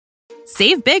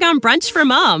Save big on brunch for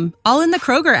mom, all in the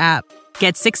Kroger app.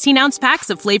 Get 16-ounce packs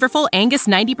of flavorful Angus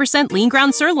 90% lean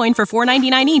ground sirloin for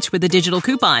 $4.99 each with a digital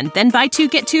coupon. Then buy 2,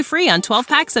 get 2 free on 12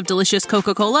 packs of delicious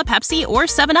Coca-Cola, Pepsi, or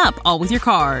 7-Up, all with your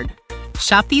card.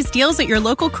 Shop these deals at your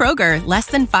local Kroger, less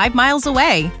than 5 miles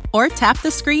away. Or tap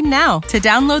the screen now to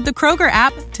download the Kroger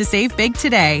app to save big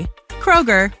today.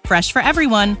 Kroger, fresh for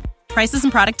everyone. Prices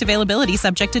and product availability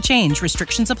subject to change.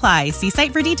 Restrictions apply. See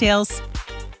site for details.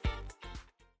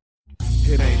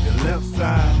 It ain't the left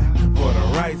side or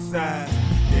the right side,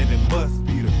 then it must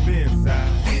be the fin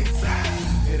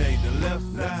side. It ain't the left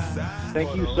side.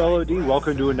 Thank you, Solo D.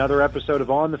 Welcome to another episode of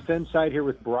On the Fin Side here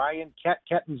with Brian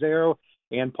Catanzaro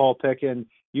and Paul Pickin.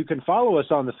 You can follow us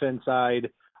on the Fin Side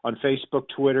on Facebook,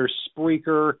 Twitter,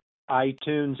 Spreaker,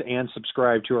 iTunes, and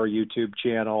subscribe to our YouTube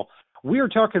channel. We are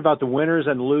talking about the winners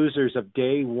and losers of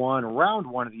day one, round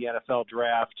one of the NFL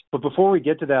draft. But before we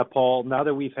get to that, Paul, now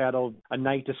that we've had a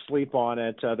night to sleep on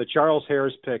it, the Charles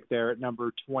Harris pick there at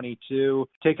number 22,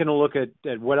 taking a look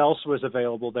at what else was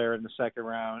available there in the second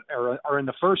round, or in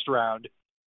the first round,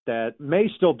 that may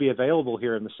still be available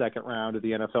here in the second round of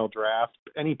the NFL draft.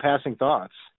 Any passing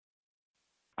thoughts?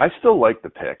 I still like the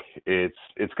pick. It's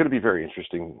going to be very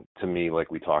interesting to me,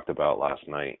 like we talked about last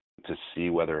night, to see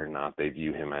whether or not they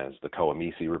view him as the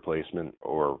Koamisi replacement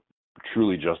or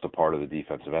truly just a part of the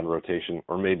defensive end rotation,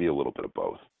 or maybe a little bit of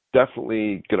both.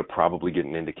 Definitely going to probably get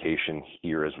an indication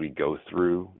here as we go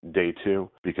through day two,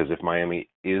 because if Miami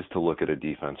is to look at a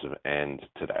defensive end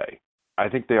today, I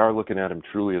think they are looking at him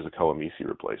truly as a Koamisi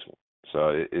replacement.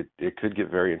 So it could get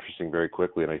very interesting very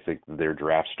quickly, and I think their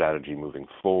draft strategy moving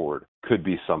forward could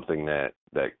be something that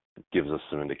gives us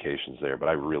some indications there. But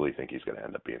I really think he's going to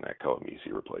end up being that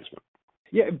Koamisi replacement.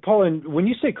 Yeah, Paul, and when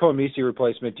you say Koamisi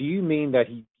replacement, do you mean that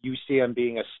you see him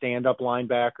being a stand-up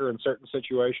linebacker in certain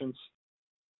situations?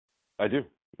 I do.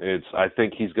 I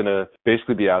think he's going to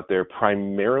basically be out there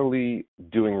primarily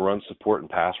doing run support and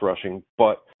pass rushing.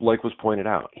 But like was pointed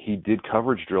out, he did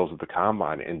coverage drills at the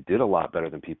combine and did a lot better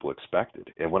than people expected.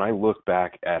 And when I look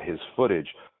back at his footage,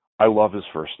 I love his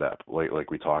first step,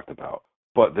 like we talked about.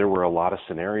 But there were a lot of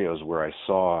scenarios where I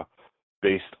saw,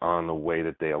 based on the way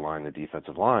that they aligned the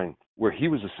defensive line, where he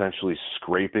was essentially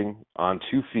scraping on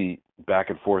 2 feet back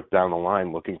and forth down the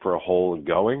line looking for a hole and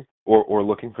going, or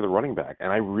looking for the running back.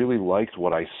 And I really liked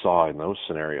what I saw in those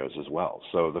scenarios as well.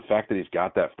 So the fact that he's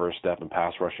got that first step and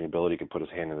pass rushing ability, can put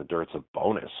his hand in the dirt's a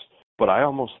bonus. But I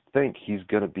almost think he's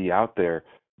going to be out there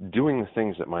doing the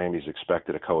things that Miami's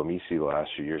expected of Koamisi the last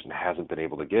few years and hasn't been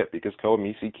able to get, because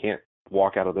Koamisi can't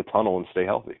walk out of the tunnel and stay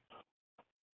healthy.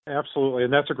 Absolutely,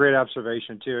 and that's a great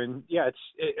observation too. And yeah,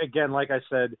 again, like I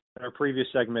said in our previous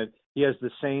segment, he has the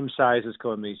same size as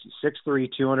Koamisi, 6'3",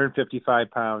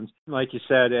 255 pounds. Like you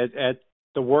said, at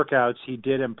the workouts, he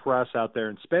did impress out there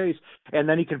in space, and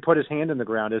then he can put his hand in the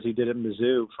ground as he did at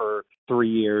Mizzou for 3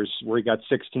 years, where he got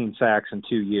 16 sacks in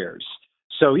 2 years.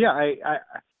 So yeah,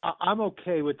 I'm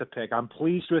okay with the pick. I'm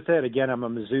pleased with it. Again, I'm a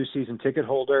Mizzou season ticket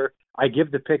holder. I give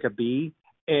the pick a B.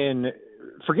 And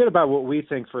forget about what we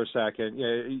think for a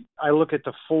second. I look at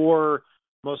the 4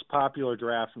 most popular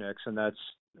draft nicks, and that's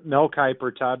Mel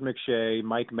Kiper, Todd McShay,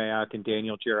 Mike Mack, and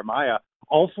Daniel Jeremiah.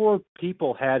 All 4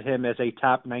 people had him as a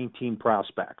top 19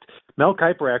 prospect. Mel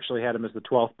Kiper actually had him as the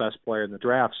 12th best player in the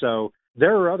draft. So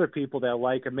there are other people that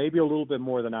like him maybe a little bit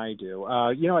more than I do.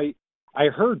 I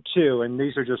heard too, and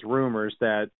these are just rumors,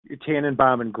 that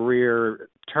Tannenbaum and Greer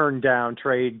turned down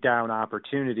trade down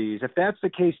opportunities. If that's the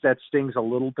case, that stings a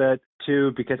little bit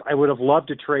too, because I would have loved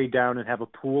to trade down and have a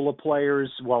pool of players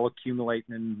while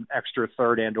accumulating an extra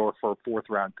third and or for a 4th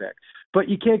round pick. But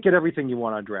you can't get everything you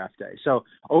want on draft day. So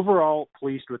overall,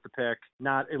 pleased with the pick.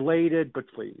 Not elated, but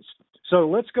pleased. So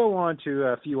let's go on to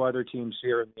a few other teams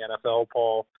here in the NFL,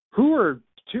 Paul. Who are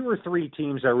 2 or 3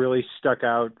 teams that really stuck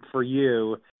out for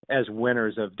you as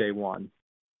winners of day one?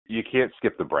 You can't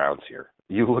skip the Browns here.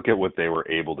 You look at what they were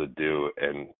able to do,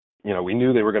 and we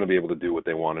knew they were going to be able to do what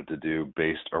they wanted to do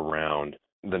based around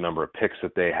the number of picks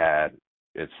that they had,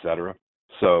 etc.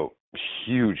 So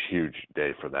huge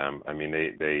day for them. I mean,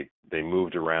 they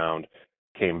moved around,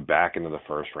 came back into the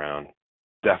first round.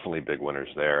 Definitely big winners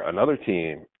there. Another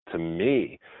team, to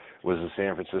me, was the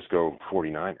San Francisco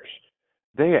 49ers.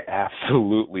 They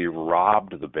absolutely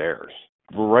robbed the Bears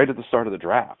right at the start of the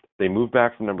draft. They moved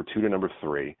back from number 2 to number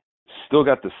 3, still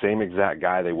got the same exact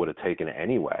guy they would have taken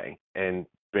anyway, and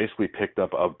basically picked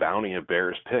up a bounty of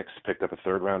Bears picks, picked up a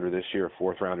 3rd rounder this year, a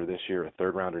 4th rounder this year, a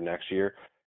 3rd rounder next year,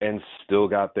 and still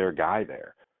got their guy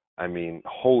there. I mean,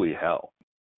 holy hell.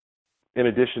 In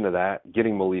addition to that,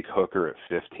 getting Malik Hooker at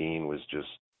 15 was just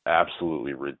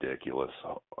absolutely ridiculous.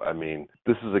 I mean,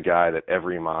 this is a guy that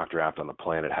every mock draft on the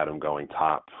planet had him going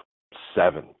top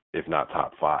 7, if not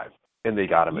top 5, and they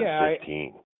got him at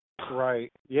 15.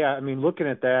 Right. Yeah, I mean, looking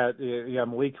at that,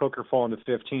 Malik Hooker falling to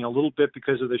 15 a little bit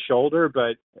because of the shoulder,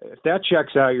 but if that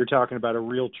checks out, you're talking about a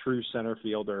real true center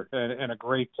fielder and a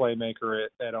great playmaker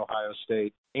at Ohio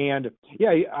State. And,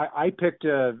 yeah, I picked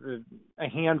a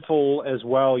handful as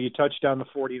well. You touched on the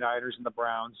 49ers and the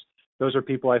Browns. Those are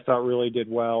people I thought really did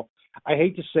well. I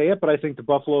hate to say it, but I think the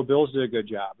Buffalo Bills did a good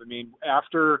job. I mean,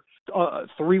 after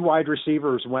 3 wide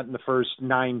receivers went in the first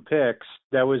 9 picks,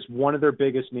 that was one of their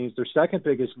biggest needs. Their second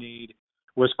biggest need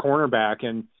was cornerback,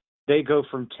 and they go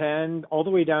from 10 all the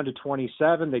way down to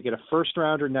 27. They get a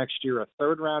first-rounder next year, a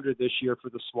third-rounder this year for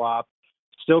the swap,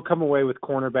 still come away with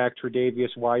cornerback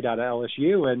Tre'Davious White out of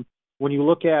LSU. And when you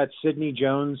look at Sidney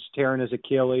Jones tearing his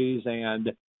Achilles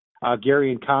and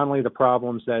Gary and Conley, the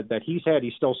problems that he's had,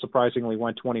 he still surprisingly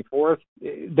went 24th.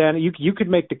 Then you could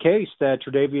make the case that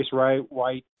Tre'Davious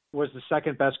White was the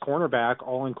second best cornerback,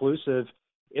 all inclusive,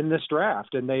 in this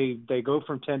draft, and they go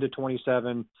from 10 to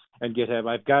 27 and get him.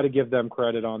 I've got to give them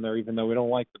credit on there, even though we don't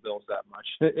like the Bills that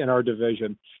much in our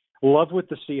division. Love what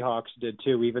the Seahawks did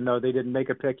too, even though they didn't make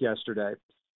a pick yesterday.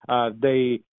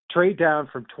 They trade down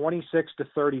from 26 to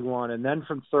 31, and then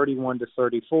from 31 to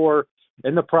 34.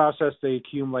 In the process, they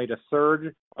accumulate a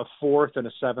third, a fourth, and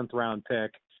a 7th round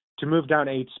pick to move down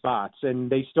 8 spots. And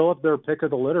they still have their pick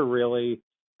of the litter, really,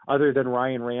 other than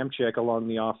Ryan Ramczyk along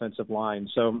the offensive line.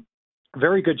 So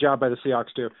very good job by the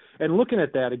Seahawks, too. And looking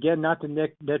at that, again, not to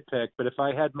nitpick, but if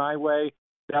I had my way,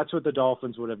 that's what the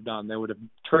Dolphins would have done. They would have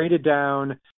traded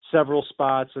down several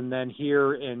spots, and then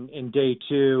here in day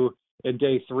 2 and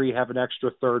day 3 have an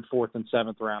extra 3rd, 4th, and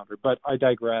 7th rounder. But I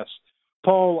digress.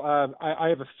 Paul, I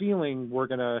have a feeling we're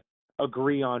going to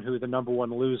agree on who the number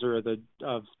 1 loser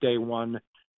of day 1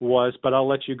 was, but I'll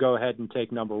let you go ahead and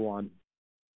take number 1.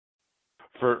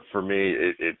 For me,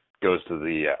 it goes to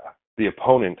the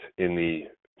opponent in the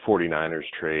 49ers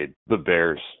trade, the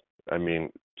Bears. I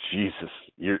mean, Jesus,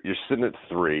 you're sitting at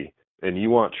 3, and you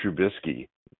want Trubisky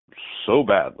so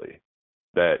badly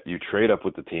that you trade up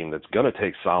with the team that's going to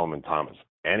take Solomon Thomas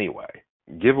anyway.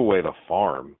 Give away the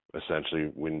farm,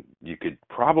 essentially, when you could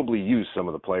probably use some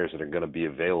of the players that are going to be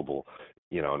available,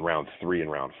 in round 3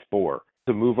 and round 4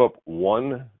 to move up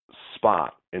 1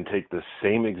 spot and take the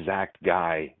same exact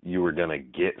guy you were going to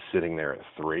get sitting there at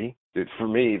 3. For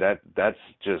me, that's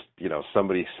just,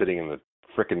 somebody sitting in the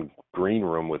frickin' green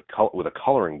room with a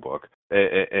coloring book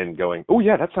and going, oh,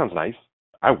 yeah, that sounds nice.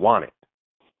 I want it.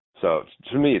 So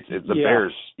to me, it's the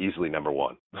Bears easily number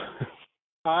 1.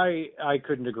 I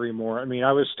couldn't agree more. I mean,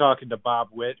 I was talking to Bob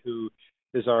Witt, who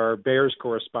is our Bears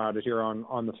correspondent here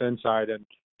on the Fin side, and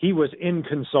he was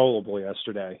inconsolable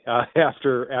yesterday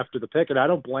after the pick, and I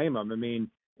don't blame him. I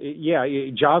mean,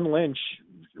 John Lynch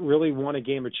really won a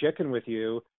game of chicken with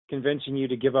you, convincing you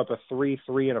to give up a 3,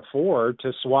 3, and a 4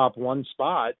 to swap 1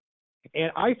 spot.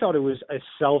 And I thought it was a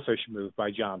selfish move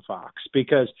by John Fox,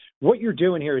 because what you're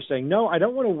doing here is saying, no, I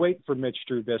don't want to wait for Mitch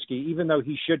Trubisky, even though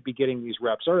he should be getting these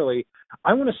reps early.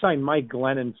 I want to sign Mike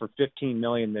Glennon for $15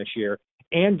 million this year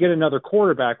and get another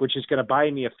quarterback, which is going to buy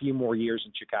me a few more years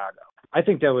in Chicago. I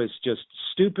think that was just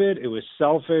stupid. It was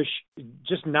selfish,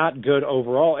 just not good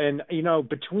overall. And,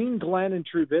 between Glennon and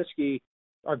Trubisky,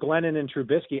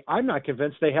 I'm not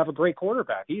convinced they have a great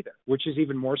quarterback either, which is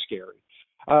even more scary.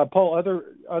 Paul,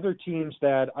 other teams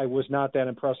that I was not that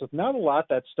impressed with, not a lot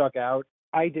that stuck out.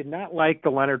 I did not like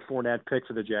the Leonard Fournette pick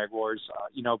for the Jaguars.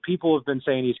 People have been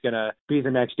saying he's going to be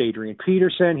the next Adrian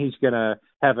Peterson. He's going to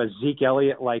have a Zeke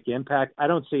Elliott-like impact. I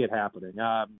don't see it happening.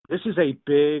 This is a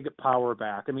big power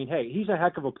back. I mean, hey, he's a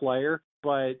heck of a player,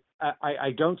 but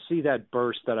I don't see that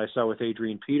burst that I saw with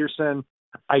Adrian Peterson.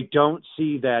 I don't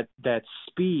see that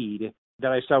speed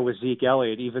that I saw with Zeke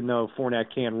Elliott, even though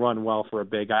Fournette can run well for a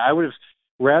big guy. I would have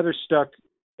rather stuck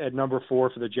at number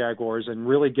 4 for the Jaguars and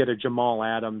really get a Jamal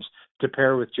Adams to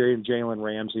pair with Jalen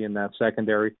Ramsey in that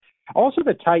secondary. Also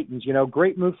the Titans,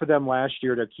 great move for them last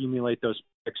year to accumulate those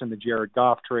picks in the Jared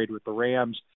Goff trade with the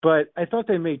Rams. But I thought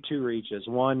they made 2 reaches.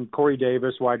 One, Corey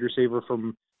Davis, wide receiver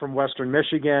from Western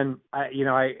Michigan.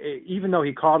 Even though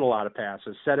he caught a lot of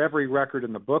passes, set every record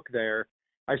in the book there,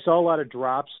 I saw a lot of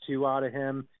drops too out of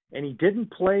him. And he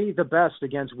didn't play the best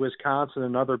against Wisconsin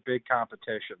and other big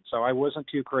competition. So I wasn't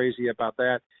too crazy about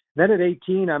that. Then at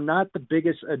 18, I'm not the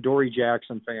biggest Adoree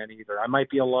Jackson fan either. I might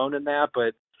be alone in that,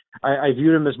 but I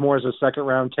viewed him as more as a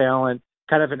second-round talent,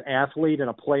 kind of an athlete and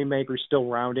a playmaker still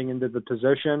rounding into the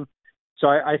position. So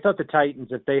I thought the Titans,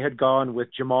 if they had gone with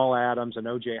Jamal Adams and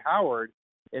O.J. Howard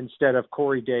instead of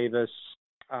Corey Davis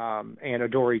and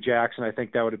Adoree Jackson, I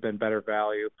think that would have been better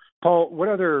value. Paul, what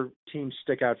other teams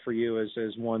stick out for you as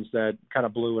ones that kind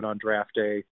of blew it on draft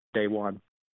day 1?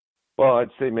 Well,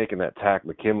 I'd say making that Takk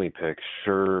McKinley pick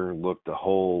sure looked a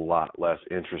whole lot less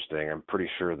interesting. I'm pretty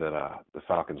sure that the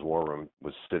Falcons war room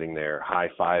was sitting there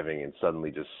high-fiving and suddenly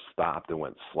just stopped and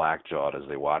went slack-jawed as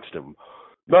they watched him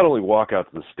not only walk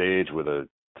out to the stage with a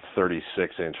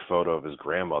 36-inch photo of his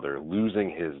grandmother losing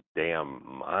his damn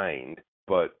mind,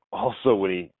 but also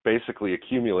when he basically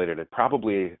accumulated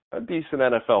probably a decent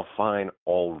NFL fine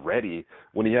already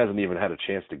when he hasn't even had a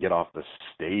chance to get off the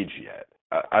stage yet.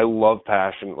 I love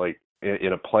passion, like,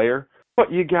 in a player,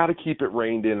 but you got to keep it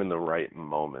reined in the right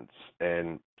moments.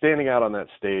 And standing out on that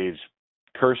stage,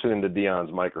 cursing into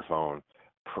Deion's microphone,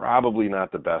 probably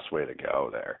not the best way to go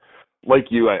there. Like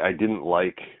you, I didn't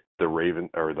like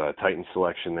the Titans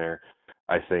selection there.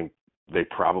 I think they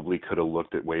probably could have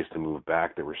looked at ways to move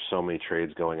back. There were so many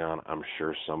trades going on. I'm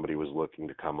sure somebody was looking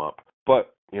to come up.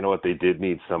 But you know what? They did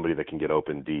need somebody that can get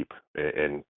open deep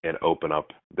and open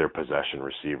up their possession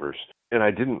receivers. And I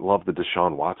didn't love the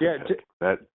Deshaun Watson pick.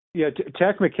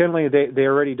 Takk McKinley, they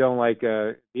already don't like.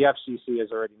 The FCC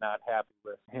is already not happy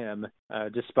with him,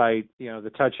 despite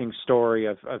the touching story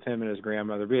of him and his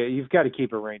grandmother. But you've got to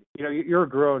keep it reined. You're a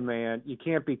grown man. You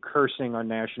can't be cursing on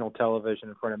national television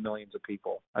in front of millions of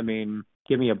people. I mean,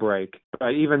 give me a break.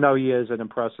 Even though he is an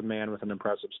impressive man with an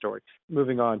impressive story.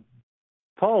 Moving on.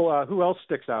 Paul, who else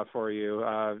sticks out for you,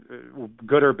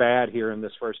 good or bad, here in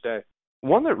this first day?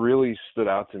 One that really stood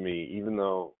out to me, even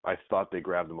though I thought they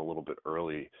grabbed him a little bit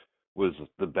early, was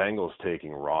the Bengals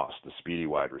taking Ross, the speedy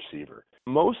wide receiver.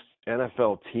 Most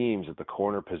NFL teams at the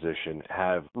corner position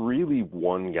have really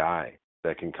one guy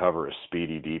that can cover a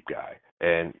speedy deep guy.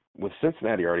 And with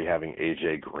Cincinnati already having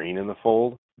A.J. Green in the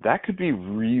fold, that could be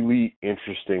really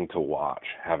interesting to watch,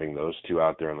 having those two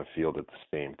out there on the field at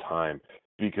the same time,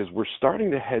 because we're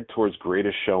starting to head towards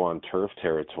greatest show on turf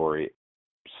territory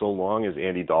so long as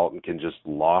Andy Dalton can just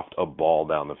loft a ball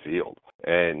down the field.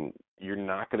 And you're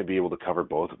not going to be able to cover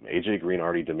both of them. A.J. Green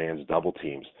already demands double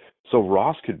teams. So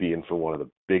Ross could be in for one of the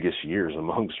biggest years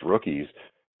amongst rookies,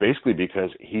 basically because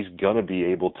he's going to be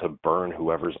able to burn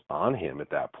whoever's on him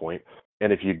at that point.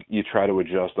 And if you try to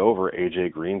adjust over, A.J.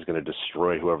 Green's going to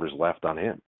destroy whoever's left on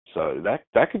him. So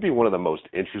that could be one of the most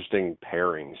interesting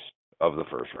pairings of the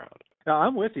first round. No,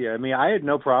 I'm with you. I mean, I had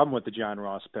no problem with the John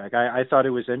Ross pick. I thought it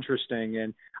was interesting,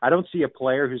 and I don't see a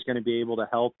player who's going to be able to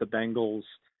help the Bengals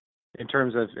in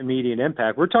terms of immediate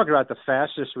impact. We're talking about the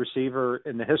fastest receiver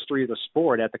in the history of the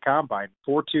sport at the Combine,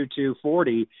 4.22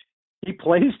 40. He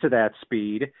plays to that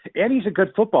speed, and he's a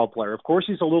good football player. Of course,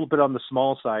 he's a little bit on the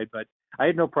small side, but I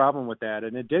had no problem with that.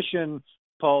 In addition,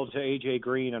 Paul, to A.J.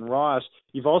 Green and Ross,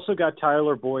 you've also got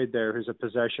Tyler Boyd there, who's a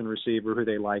possession receiver who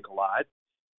they like a lot.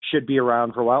 Should be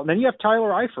around for a while. And then you have Tyler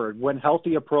Eifert, when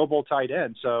healthy, a Pro Bowl tight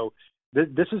end. So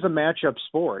this is a matchup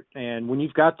sport. And when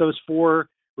you've got those four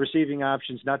receiving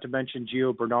options, not to mention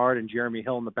Gio Bernard and Jeremy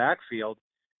Hill in the backfield,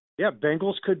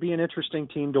 Bengals could be an interesting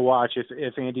team to watch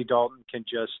if Andy Dalton can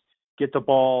just get the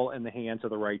ball in the hands of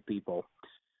the right people.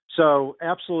 So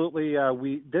absolutely,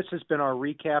 this has been our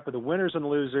recap of the winners and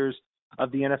losers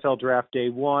of the NFL Draft Day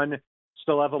 1.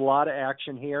 Still have a lot of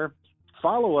action here.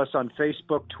 Follow us on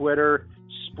Facebook, Twitter,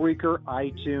 Spreaker,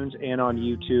 iTunes, and on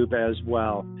YouTube as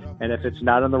well. And if it's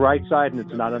not on the right side and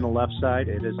it's not on the left side,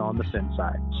 it is on the fin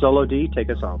side. Solo D, take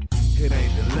us home. It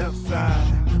ain't the left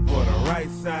side or the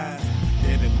right side,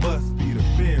 and it must be the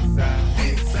fin side.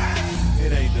 Inside.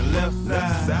 It ain't the left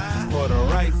side or the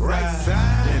right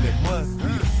side, and it must be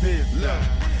the fin side.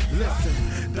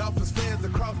 Listen, Dolphins fans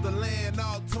across the land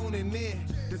all tuning in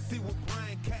to see what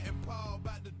Brian, Cat, and Paul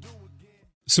about to do again.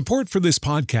 Support for this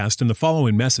podcast and the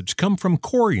following message come from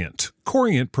Corient.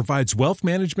 Corient provides wealth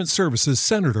management services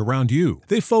centered around you.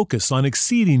 They focus on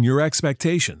exceeding your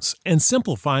expectations and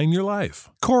simplifying your life.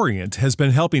 Corient has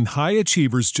been helping high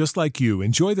achievers just like you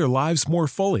enjoy their lives more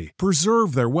fully,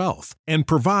 preserve their wealth, and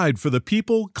provide for the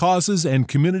people, causes, and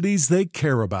communities they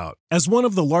care about. As one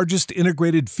of the largest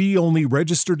integrated fee-only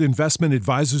registered investment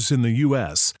advisors in the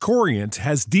U.S., Corient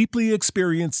has deeply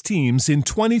experienced teams in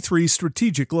 23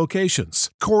 strategic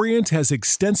locations. Corient has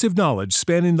extensive knowledge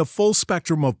spanning the full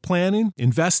spectrum of planning,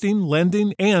 investing,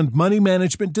 lending, and money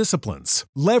management disciplines.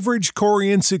 Leverage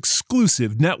Corient's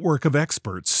exclusive network of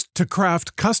experts to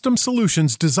craft custom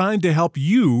solutions designed to help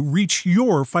you reach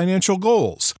your financial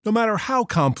goals, no matter how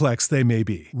complex they may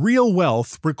be. Real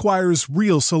wealth requires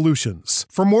real solutions.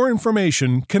 For more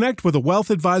information, connect with a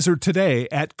wealth advisor today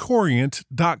at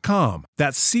Corient.com.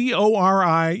 That's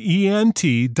Corient.com.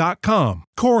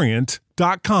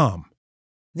 Corient.com.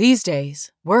 These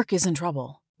days, work is in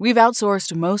trouble. We've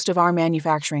outsourced most of our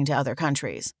manufacturing to other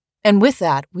countries. And with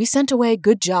that, we sent away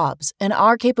good jobs and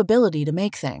our capability to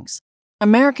make things.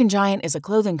 American Giant is a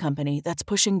clothing company that's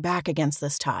pushing back against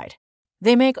this tide.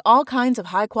 They make all kinds of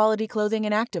high-quality clothing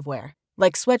and activewear,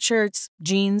 like sweatshirts,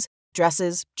 jeans,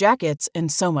 dresses, jackets,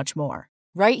 and so much more,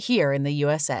 right here in the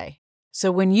USA.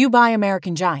 So when you buy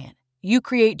American Giant, you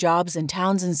create jobs in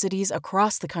towns and cities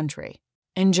across the country.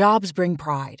 And jobs bring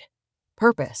pride,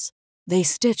 purpose. They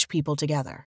stitch people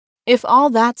together. If all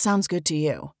that sounds good to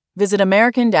you, visit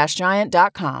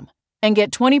American-Giant.com and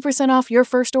get 20% off your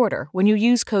first order when you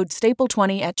use code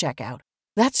STAPLE20 at checkout.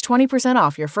 That's 20%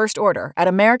 off your first order at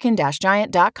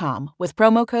American-Giant.com with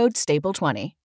promo code STAPLE20.